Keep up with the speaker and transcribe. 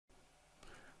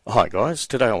Hi guys,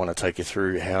 today I want to take you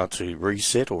through how to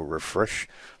reset or refresh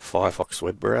Firefox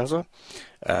web browser.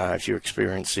 If you're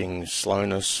experiencing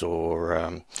slowness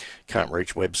or can't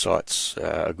reach websites,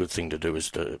 a good thing to do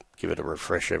is to give it a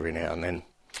refresh every now and then.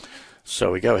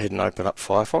 So we go ahead and open up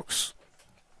Firefox,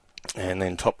 and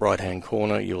then top right hand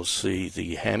corner you'll see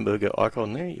the hamburger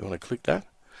icon there. You want to click that,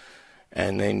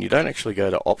 and then you don't actually go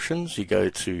to options, you go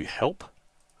to help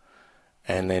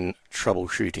and then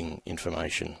troubleshooting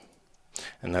information.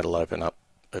 And that'll open up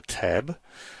a tab.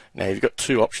 Now you've got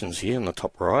two options here in the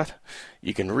top right.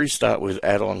 You can restart with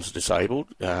add-ons disabled,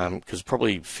 because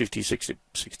probably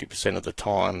 50-60% of the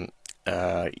time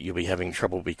you'll be having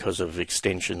trouble because of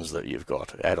extensions that you've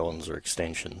got, add-ons or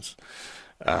extensions.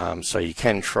 So you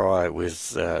can try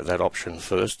with that option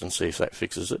first and see if that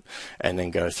fixes it, and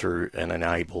then go through and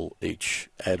enable each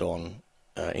add-on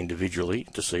individually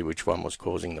to see which one was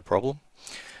causing the problem.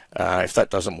 If that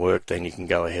doesn't work, then you can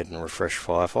go ahead and refresh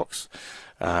Firefox.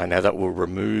 Now that will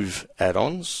remove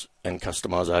add-ons and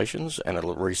customizations, and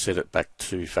it'll reset it back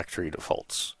to factory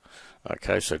defaults.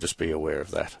 Okay, so just be aware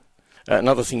of that.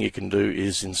 Another thing you can do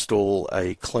is install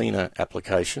a cleaner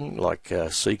application like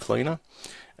CCleaner.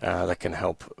 That can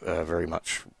help very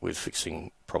much with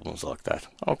fixing problems like that.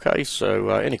 Okay, so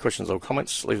any questions or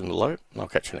comments, leave them below, and I'll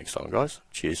catch you next time, guys.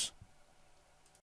 Cheers.